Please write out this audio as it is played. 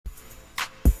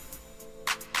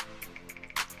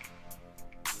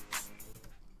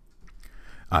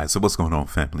All right, so what's going on,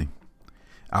 family?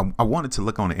 I wanted to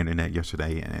look on the internet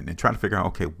yesterday and try to figure out,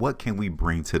 okay, what can we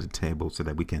bring to the table so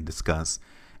that we can discuss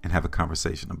and have a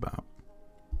conversation about?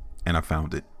 And I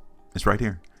found it. It's right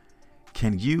here.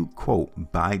 Can you,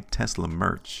 quote, buy Tesla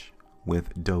merch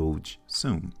with Doge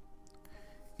soon?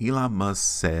 Elon Musk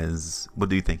says, what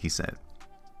do you think he said?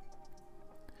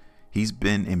 He's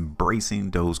been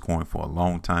embracing Dogecoin for a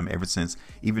long time, ever since,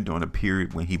 even during a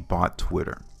period when he bought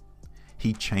Twitter.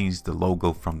 He changed the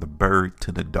logo from the bird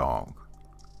to the dog.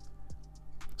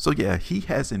 So yeah, he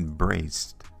has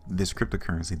embraced this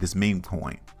cryptocurrency, this meme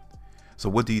coin. So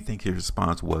what do you think his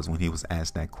response was when he was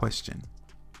asked that question?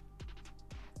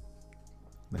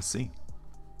 Let's see.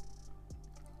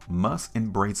 Musk's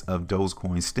embrace of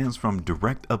Dogecoin stems from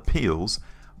direct appeals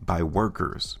by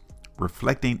workers,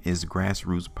 reflecting its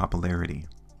grassroots popularity.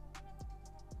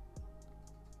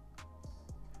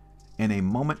 In a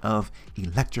moment of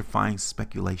electrifying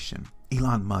speculation,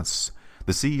 Elon Musk,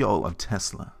 the CEO of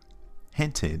Tesla,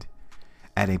 hinted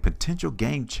at a potential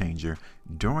game changer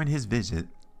during his visit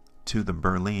to the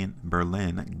Berlin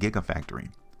Gigafactory.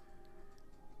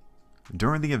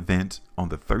 During the event on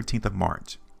the 13th of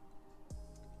March,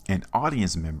 an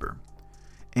audience member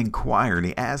inquired,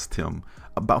 he asked him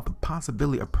about the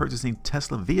possibility of purchasing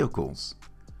Tesla vehicles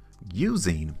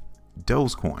using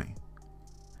Dogecoin.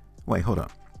 Wait, hold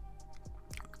up.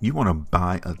 You want to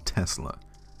buy a Tesla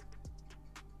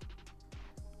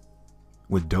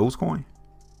with Dogecoin?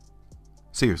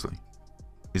 Seriously,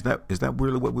 is that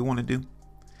really what we want to do?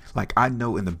 Like, I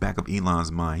know in the back of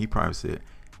Elon's mind, he probably said,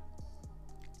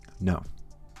 no,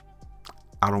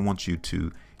 I don't want you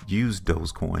to use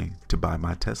Dogecoin to buy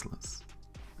my Teslas.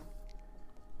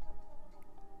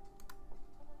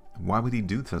 Why would he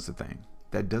do such a thing?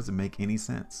 That doesn't make any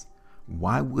sense.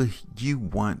 Why would you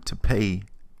want to pay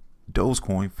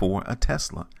Dogecoin for a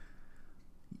Tesla?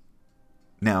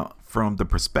 Now, from the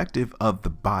perspective of the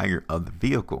buyer of the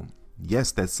vehicle,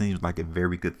 yes, that seems like a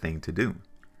very good thing to do.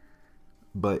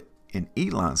 But in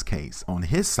Elon's case, on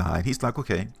his side, he's like,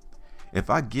 okay, if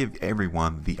I give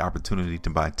everyone the opportunity to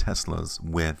buy Teslas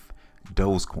with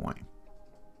Dogecoin,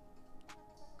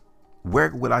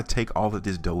 where would I take all of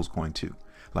this Dogecoin to?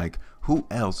 Like, who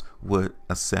else would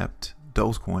accept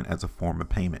Dogecoin as a form of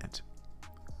payment?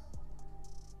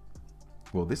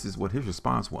 Well, this is what his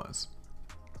response was.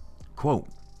 Quote,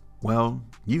 well,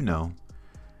 you know,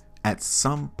 at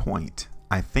some point,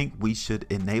 I think we should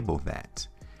enable that.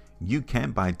 You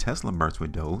can buy Tesla merch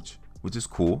with Doge, which is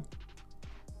cool.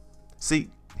 See,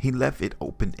 he left it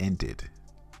open-ended.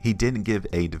 He didn't give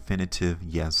a definitive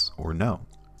yes or no,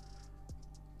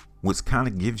 which kind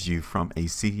of gives you from a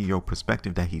CEO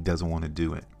perspective that he doesn't want to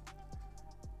do it.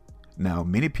 Now,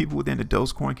 many people within the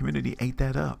Dogecoin community ate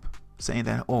that up, saying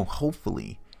that, oh,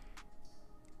 hopefully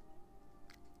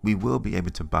we will be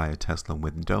able to buy a Tesla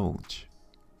with Doge.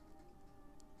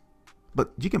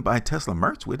 But you can buy Tesla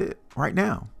merch with it right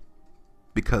now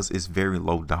because it's very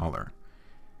low dollar.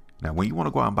 Now, when you want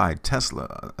to go out and buy a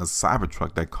Tesla, a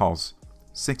Cybertruck that costs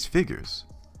 6 figures,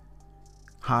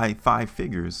 high 5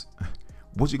 figures,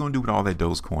 what you going to do with all that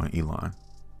Dogecoin, Elon?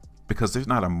 Because there's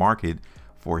not a market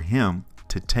for him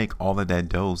to take all of that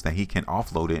Doge that he can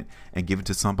offload it and give it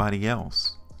to somebody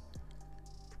else.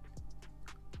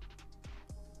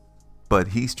 But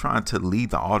he's trying to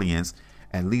lead the audience,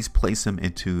 at least place them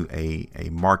into a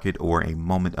market or a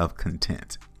moment of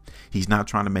content. He's not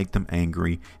trying to make them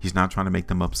angry. He's not trying to make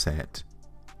them upset.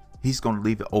 He's going to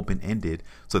leave it open-ended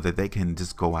so that they can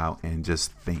just go out and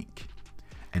just think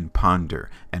and ponder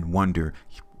and wonder,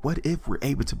 what if we're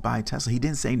able to buy Tesla? He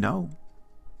didn't say no.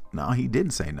 No, he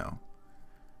didn't say no.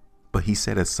 But he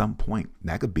said at some point,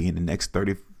 that could be in the next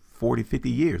 30, 40, 50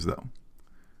 years though,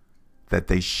 that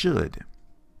they should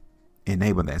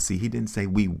enable that. See, he didn't say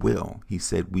we will. He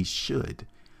said we should.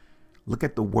 Look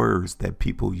at the words that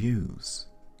people use.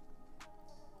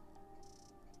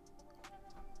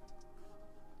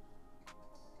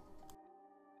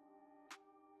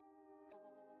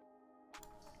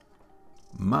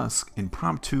 Musk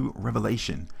impromptu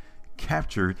revelation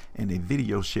captured in a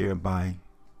video shared by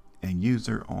a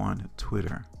user on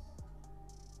Twitter.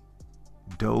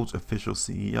 Doge official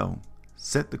CEO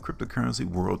set the cryptocurrency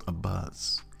world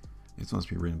abuzz. It's supposed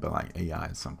to be written by like AI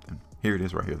or something. Here it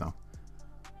is right here though.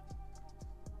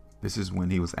 This is when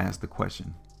he was asked the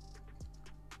question.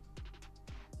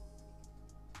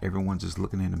 Everyone just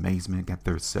looking in amazement, got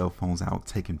their cell phones out,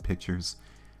 taking pictures.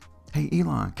 Hey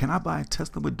Elon, can I buy a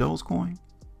Tesla with Dogecoin?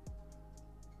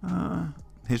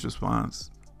 His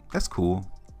response, that's cool.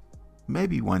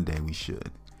 Maybe one day we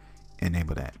should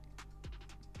enable that.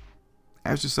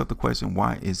 Ask yourself the question,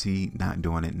 why is he not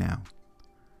doing it now?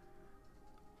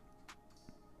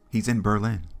 He's in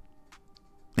Berlin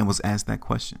and was asked that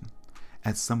question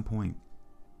at some point.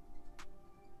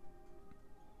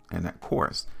 And of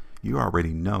course, you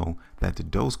already know that the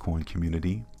Dogecoin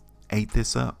community ate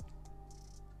this up.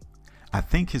 I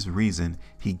think his reason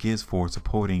he gives for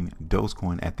supporting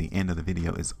Dogecoin at the end of the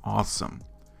video is awesome.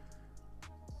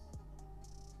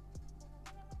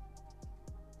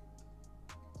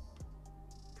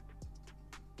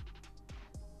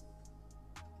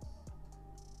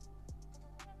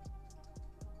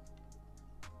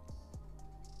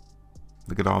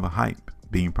 Look at all the hype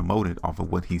being promoted off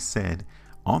of what he said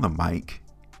on the mic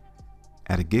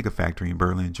at a gigafactory in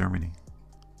Berlin, Germany.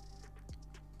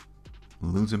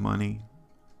 Losing money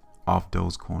off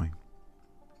Dogecoin.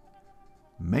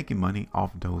 Making money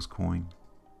off Dogecoin.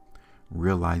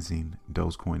 Realizing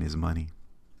Dogecoin is money.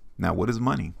 Now, what is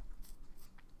money?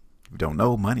 If you don't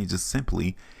know, money is just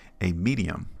simply a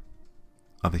medium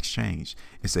of exchange.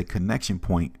 It's a connection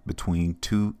point between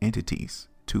two entities,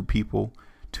 two people,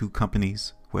 two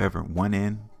companies, whoever. One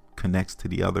end connects to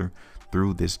the other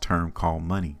through this term called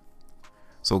money.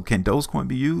 So can Dogecoin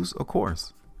be used? Of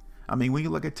course. I mean, when you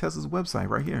look at Tesla's website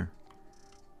right here,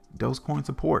 Dogecoin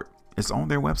support, it's on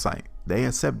their website. They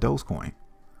accept Dogecoin,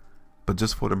 but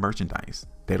just for the merchandise.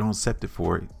 They don't accept it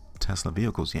for Tesla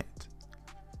vehicles yet.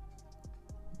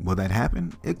 Will that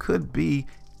happen? It could be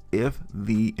if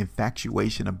the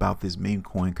infatuation about this meme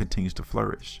coin continues to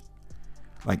flourish.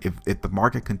 Like if the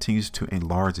market continues to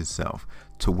enlarge itself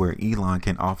to where Elon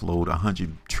can offload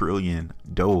 100 trillion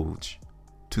Doge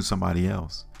to somebody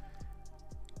else,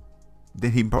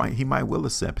 then he might will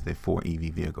accept it for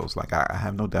EV vehicles. Like I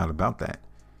have no doubt about that,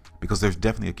 because there's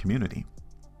definitely a community.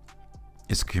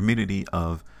 It's a community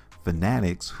of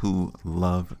fanatics who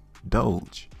love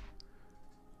Doge.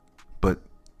 But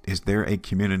is there a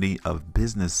community of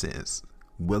businesses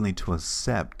willing to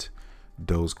accept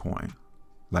Dogecoin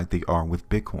like they are with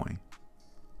Bitcoin?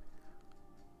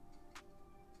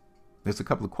 There's a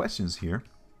couple of questions here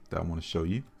that I want to show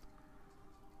you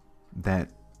that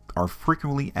are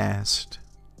frequently asked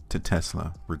to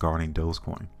Tesla regarding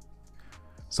Dogecoin.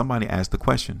 Somebody asked the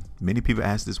question, many people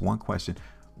ask this one question: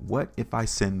 what if I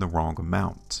send the wrong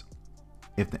amount?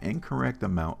 If the incorrect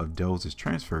amount of Doge is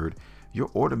transferred, your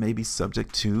order may be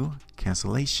subject to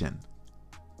cancellation.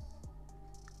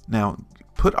 Now,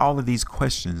 put all of these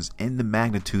questions in the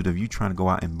magnitude of you trying to go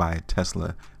out and buy a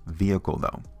Tesla vehicle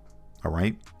though. All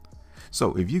right.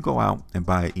 So if you go out and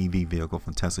buy an EV vehicle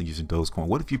from Tesla using Dogecoin,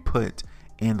 what if you put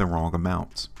in the wrong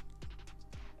amount?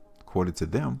 According to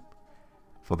them,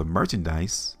 for the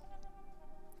merchandise,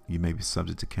 you may be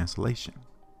subject to cancellation.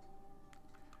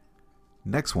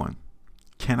 Next one,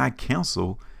 can I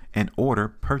cancel an order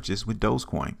purchased with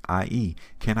Dogecoin? I.e.,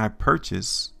 can I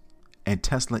purchase a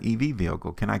Tesla EV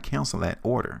vehicle? Can I cancel that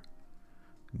order?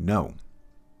 No.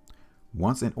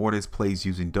 Once an order is placed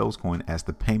using Dogecoin as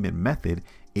the payment method,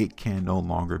 it can no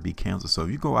longer be canceled. So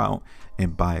if you go out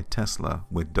and buy a Tesla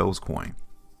with Dogecoin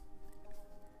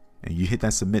and you hit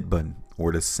that submit button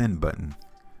or the send button,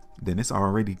 then it's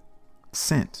already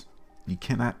sent. You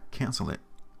cannot cancel it.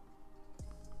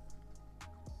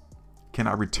 Can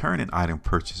I return an item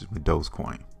purchased with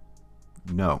Dogecoin?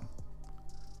 No.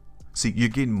 See, you're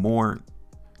getting more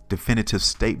definitive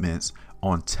statements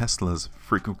on Tesla's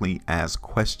frequently asked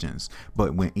questions,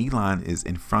 but when Elon is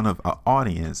in front of an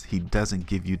audience, he doesn't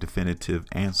give you definitive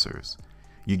answers.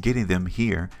 You're getting them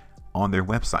here on their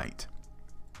website.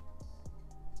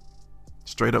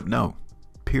 Straight up no,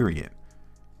 period.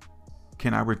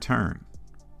 Can I return?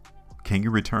 Can you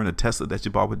return a Tesla that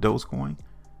you bought with Dogecoin?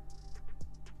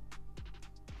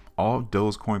 All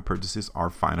Dogecoin purchases are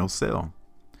final sale.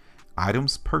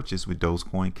 Items purchased with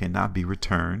Dogecoin cannot be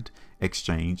returned,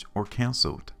 exchanged, or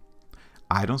canceled.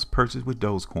 Items purchased with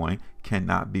Dogecoin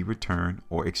cannot be returned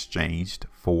or exchanged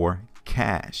for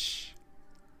cash.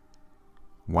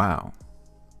 Wow.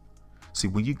 See,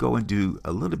 when you go and do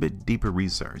a little bit deeper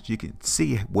research, you can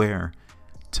see where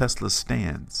Tesla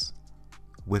stands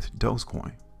with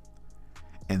Dogecoin.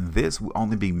 And this will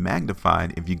only be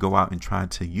magnified if you go out and try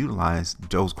to utilize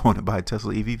Dogecoin to buy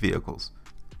Tesla EV vehicles.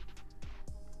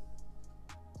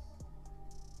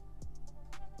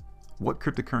 What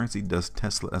cryptocurrency does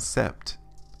Tesla accept?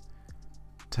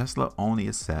 Tesla only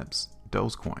accepts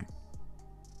Dogecoin.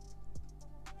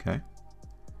 Okay.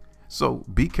 So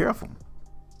be careful.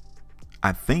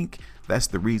 I think that's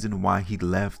the reason why he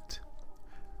left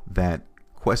that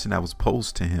question that was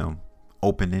posed to him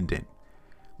open-ended.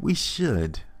 We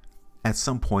should at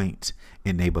some point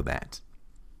enable that.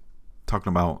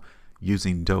 Talking about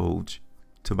using Doge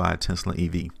to buy a Tesla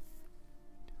EV.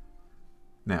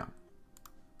 Now,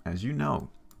 as you know,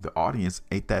 the audience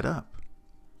ate that up.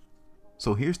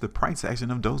 So here's the price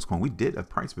action of Dogecoin. We did a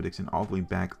price prediction all the way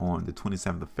back on the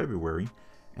 27th of February,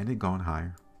 and it gone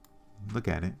higher. Look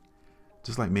at it.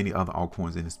 Just like many other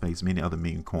altcoins in the space, many other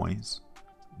meme coins,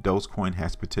 Dogecoin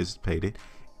has participated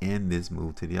in this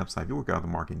move to the upside. If you work out the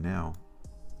market now,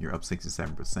 you're up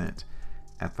 67%.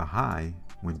 At the high,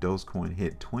 when Dogecoin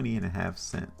hit 20.5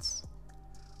 cents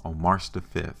on March the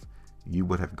 5th, you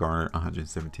would have garnered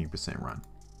 117% run.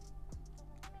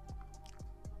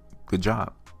 Good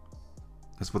job.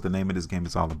 That's what the name of this game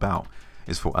is all about,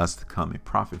 is for us to come and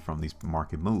profit from these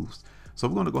market moves. So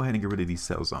we're going to go ahead and get rid of these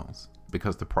sell zones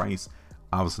because the price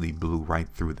obviously blew right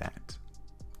through that.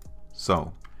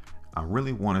 So I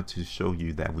really wanted to show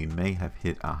you that we may have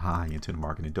hit a high into the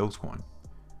market in Dogecoin.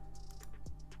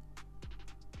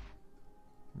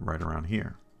 Right around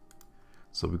here.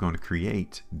 So we're going to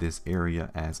create this area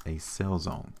as a sell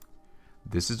zone.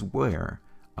 This is where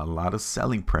a lot of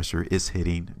selling pressure is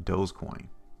hitting Dogecoin.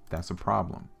 That's a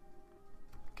problem.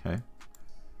 Okay.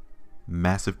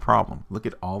 Massive problem. Look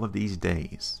at all of these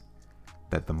days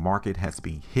that the market has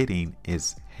been hitting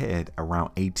its head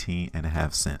around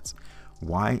 18.5 cents.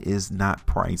 Why is not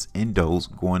price in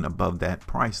Doge going above that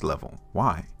price level?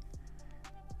 Why?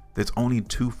 There's only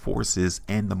two forces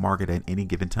in the market at any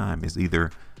given time. It's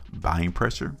either buying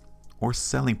pressure or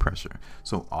selling pressure.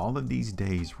 So all of these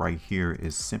days right here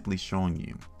is simply showing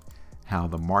you how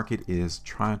the market is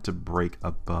trying to break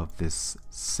above this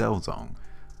sell zone,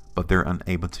 but they're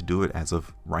unable to do it as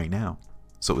of right now.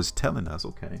 So it's telling us,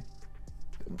 okay,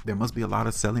 there must be a lot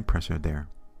of selling pressure there,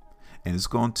 and it's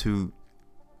going to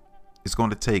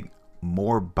take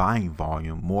more buying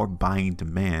volume, more buying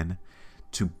demand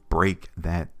to break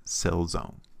that sell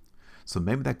zone. So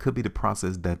maybe that could be the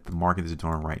process that the market is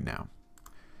doing right now.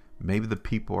 Maybe the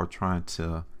people are trying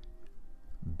to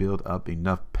build up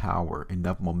enough power,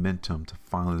 enough momentum to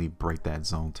finally break that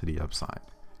zone to the upside.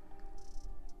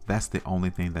 That's the only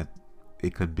thing that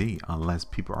it could be, unless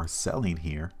people are selling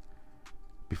here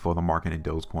before the market in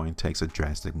Dogecoin takes a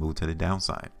drastic move to the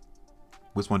downside.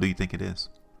 Which one do you think it is?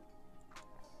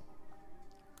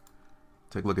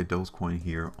 Take a look at Dogecoin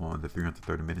here on the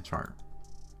 330-minute chart.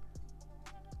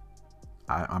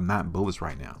 I'm not bullish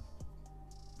right now.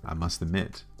 I must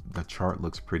admit, the chart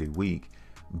looks pretty weak,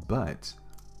 but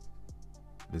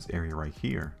this area right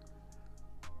here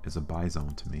is a buy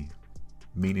zone to me,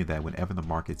 meaning that whenever the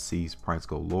market sees price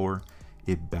go lower,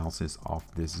 it bounces off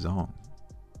this zone.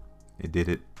 It did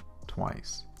it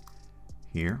twice,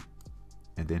 here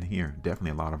and then here.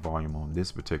 Definitely a lot of volume on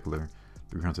this particular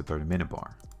 330-minute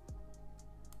bar.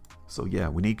 So yeah,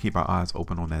 we need to keep our eyes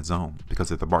open on that zone,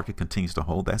 because if the market continues to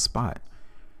hold that spot,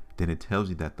 then it tells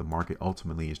you that the market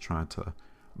ultimately is trying to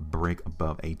break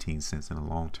above 18 cents in the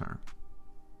long term.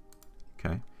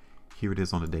 Okay, here it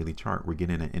is on the daily chart. We're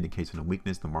getting an indication of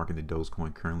weakness. The market in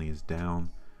Dogecoin currently is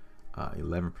down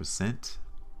 11%.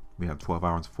 We have 12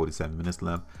 hours and 47 minutes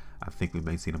left. I think we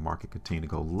may see the market continue to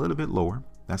go a little bit lower.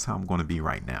 That's how I'm going to be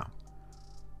right now.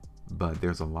 But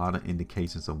there's a lot of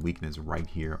indications of weakness right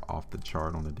here off the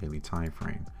chart on the daily time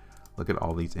frame. Look at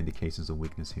all these indications of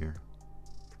weakness here.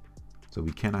 So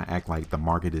we cannot act like the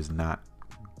market is not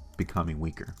becoming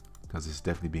weaker, because it's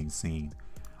definitely being seen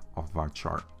off of our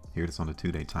chart. Here it is on the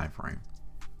 2-day time frame.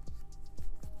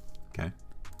 Okay,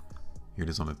 here it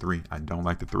is on the 3. I don't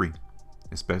like the 3,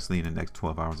 especially in the next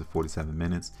 12 hours and 47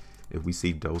 minutes. If we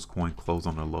see Dogecoin close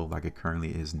on the low like it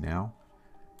currently is now,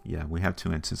 yeah, we have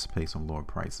to anticipate some lower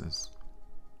prices.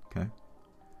 Okay,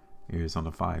 here it is on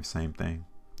the 5, same thing,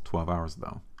 12 hours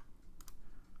though.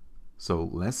 So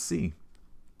let's see.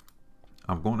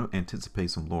 I'm going to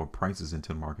anticipate some lower prices into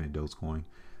the market in Dogecoin,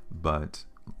 but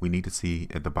we need to see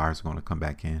if the buyers are going to come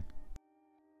back in.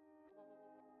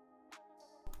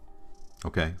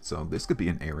 Okay, so this could be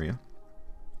an area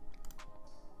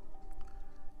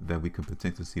that we could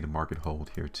potentially see the market hold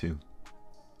here too.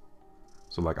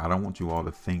 So like, I don't want you all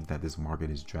to think that this market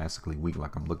is drastically weak,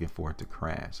 like I'm looking for it to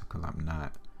crash, because I'm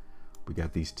not. We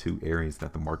got these two areas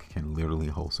that the market can literally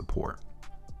hold support.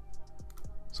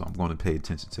 So I'm going to pay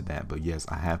attention to that. But yes,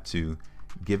 I have to,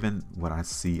 given what I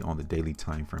see on the daily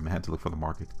time frame, I had to look for the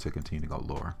market to continue to go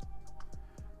lower.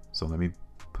 So let me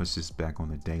push this back on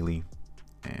the daily,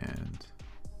 and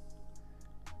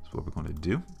that's what we're going to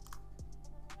do.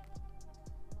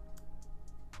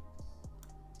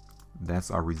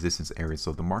 That's our resistance area.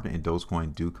 So if the market in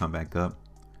Dogecoin do come back up,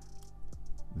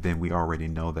 then we already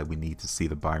know that we need to see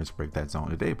the buyers break that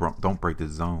zone. If they don't break the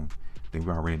zone, then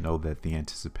we already know that the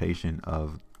anticipation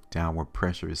of downward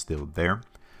pressure is still there,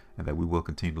 and that we will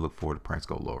continue to look for the price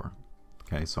go lower.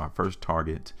 Okay, so our first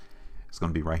target is going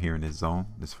to be right here in this zone,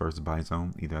 this first buy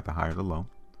zone, either at the high or the low.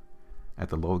 At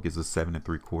the low, it gives us 7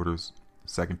 3/4.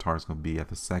 Second target is going to be at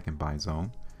the second buy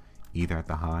zone, either at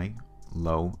the high,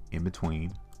 low, in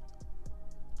between.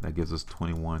 That gives us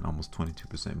 21, almost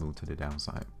 22% move to the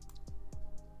downside.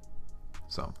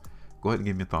 So go ahead and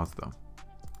give me your thoughts though.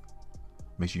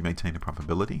 Make sure you maintain the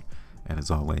profitability, and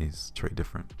as always, trade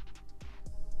different.